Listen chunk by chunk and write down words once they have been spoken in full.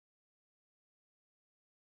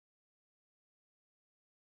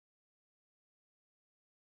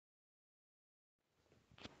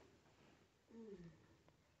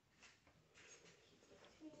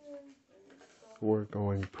we're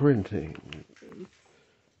going printing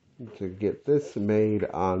to get this made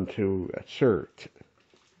onto a shirt.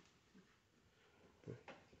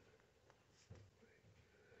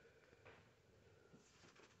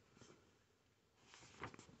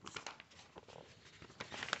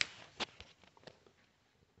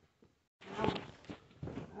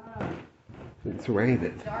 It's raining.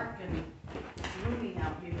 It's dark and gloomy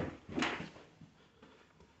out here.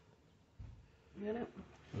 Get it?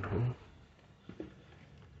 Mm-hmm.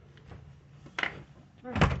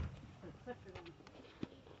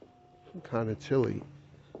 Kind of chilly.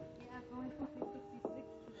 Yeah, it's only supposed to be 66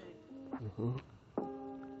 today. Mm-hmm.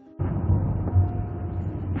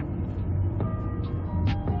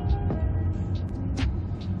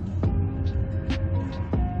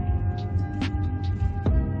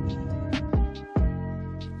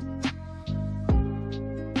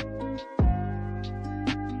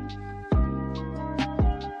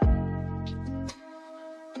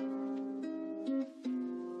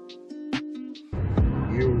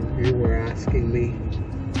 You were asking me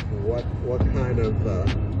what kind of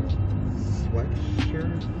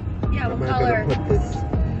sweatshirt? Yeah, what am color? I gonna put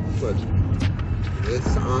this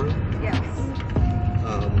on? Yes.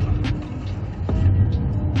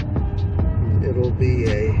 It'll be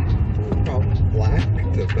probably black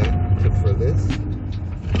for this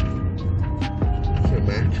to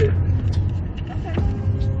match it. Okay.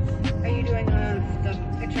 Are you doing the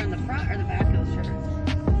picture on the front or the back of the shirt?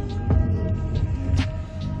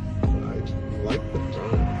 Like the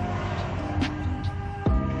front.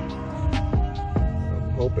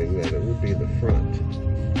 I'm hoping that it would be the front.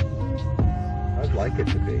 I'd like it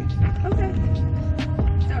to be. Okay.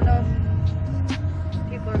 Don't know if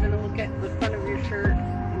people are going to look at the front of your shirt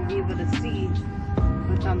and be able to see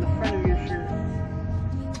what's on the front of your shirt.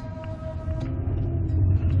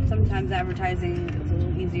 Sometimes advertising is a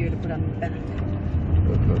little easier to put on the back.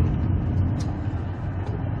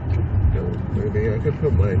 Maybe I could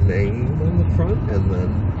put my name on the front and then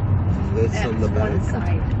this on the back. One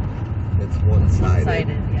side. It's one-sided.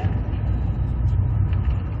 One-sided, yeah.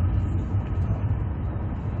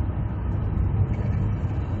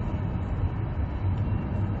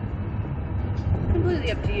 Completely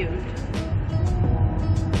up to you.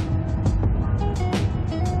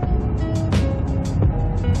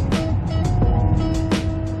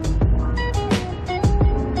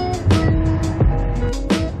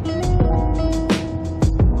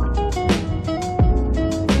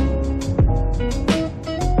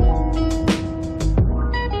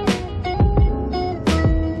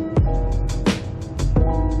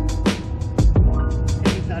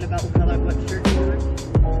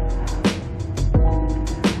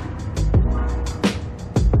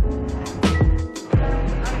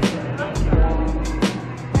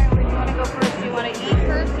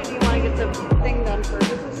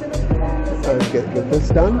 Get this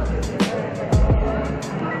done. Is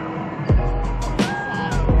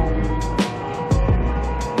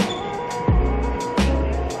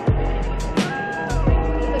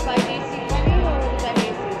it by JCPenney or is it by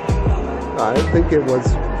Macy's? I think it was,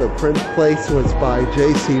 the print place was by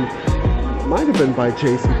might have been by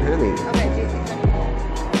JCPenney. Okay,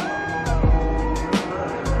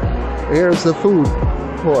 JCPenney. Here's the food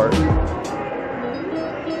court.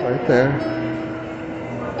 Right there.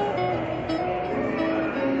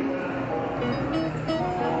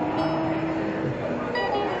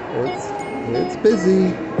 It's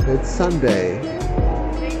busy. It's Sunday.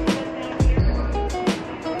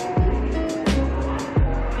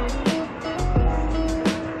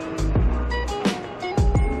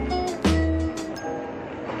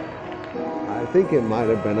 I think it might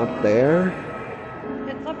have been up there.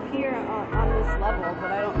 It's up here on this level,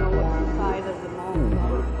 but I don't know what's the size of the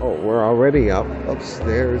mall. Oh, we're already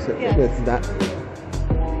upstairs. Yeah. It's that.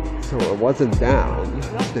 So it wasn't down.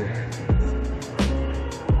 Nope. Upstairs.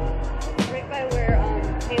 Right by where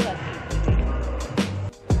Taylor used to be.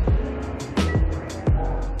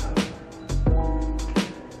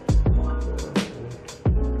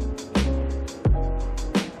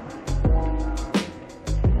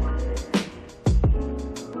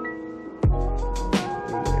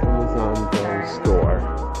 Store.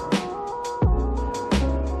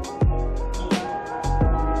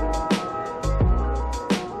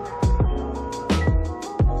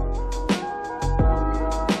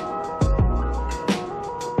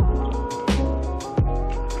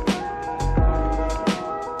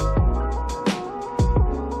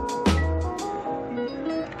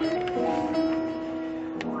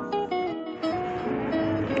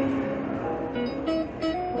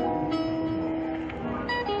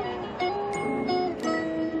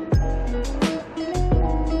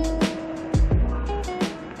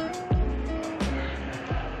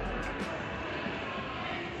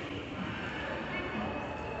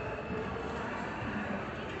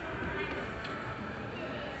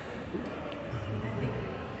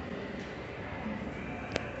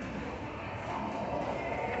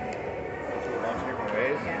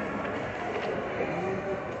 ways.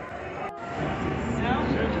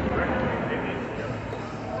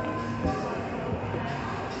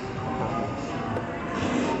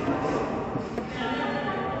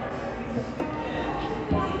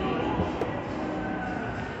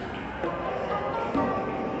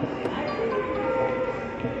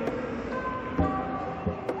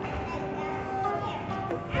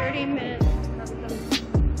 Minutes.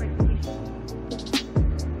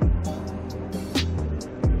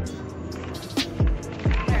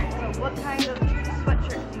 Alright, so what kind of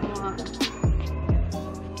sweatshirt do you want?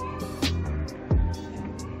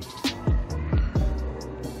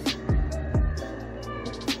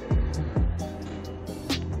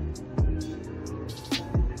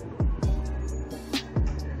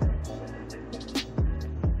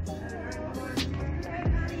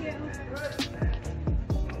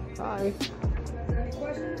 Hi. Any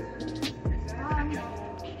questions?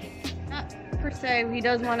 Not per se. He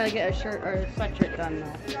does want to get a shirt or a sweatshirt done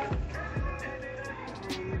though.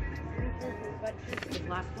 The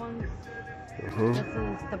black ones. This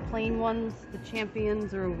is the plain ones. The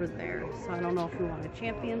champions are over there. So I don't know if you want a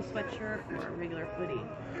champion sweatshirt or a regular hoodie.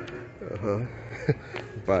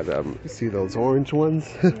 But see those orange ones?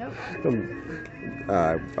 Yep.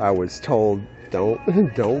 I was told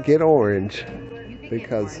don't get orange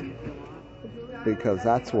because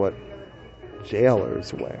that's what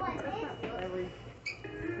jailers wear.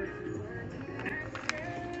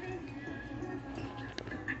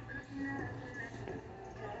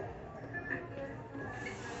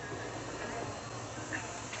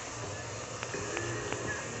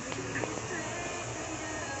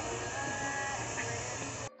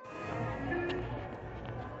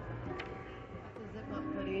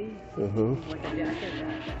 Like a jacket.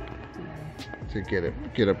 To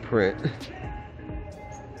get a print.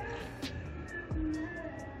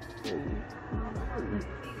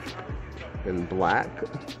 In black.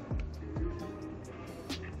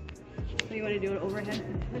 So you want to do an overhead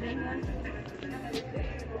hoodie then?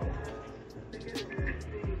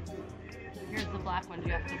 Here's the black ones.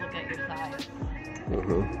 You have to look at your size.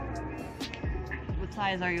 What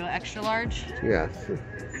size are you? Extra large? Yes.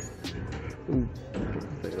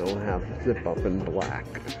 They don't have zip up in black.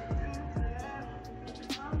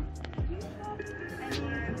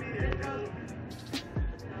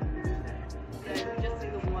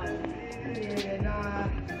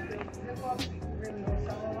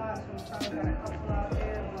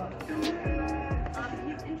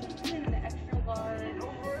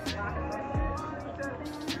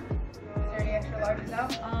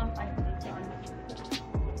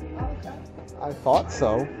 I thought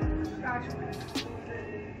so.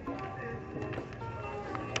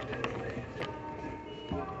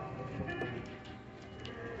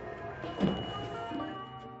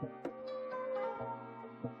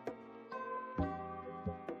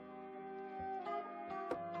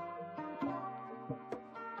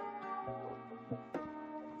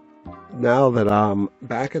 Now that I'm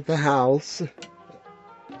back at the house,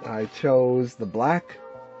 I chose the black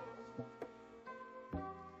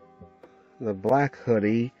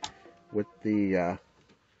hoodie with the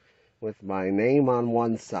with my name on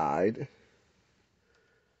one side.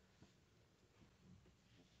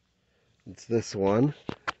 It's this one.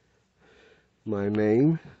 My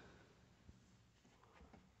name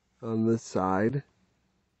on this side.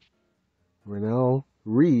 Rennell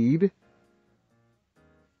Reed.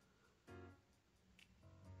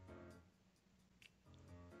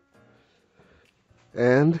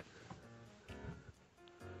 And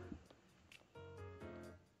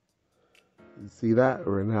you see that?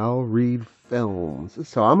 Rennell Reed Films.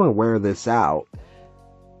 So I'm going to wear this out.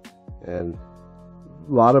 And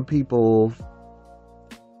a lot of people,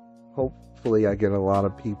 hopefully I get a lot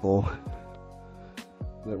of people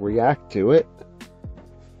that react to it.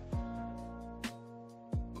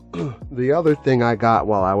 The other thing I got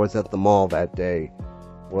while I was at the mall that day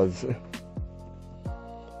was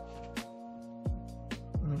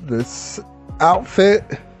this outfit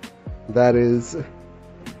that is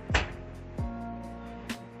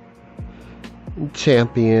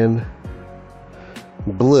champion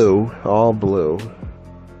blue, all blue.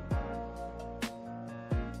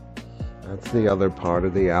 That's the other part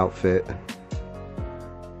of the outfit.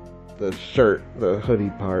 The shirt, the hoodie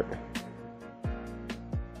part.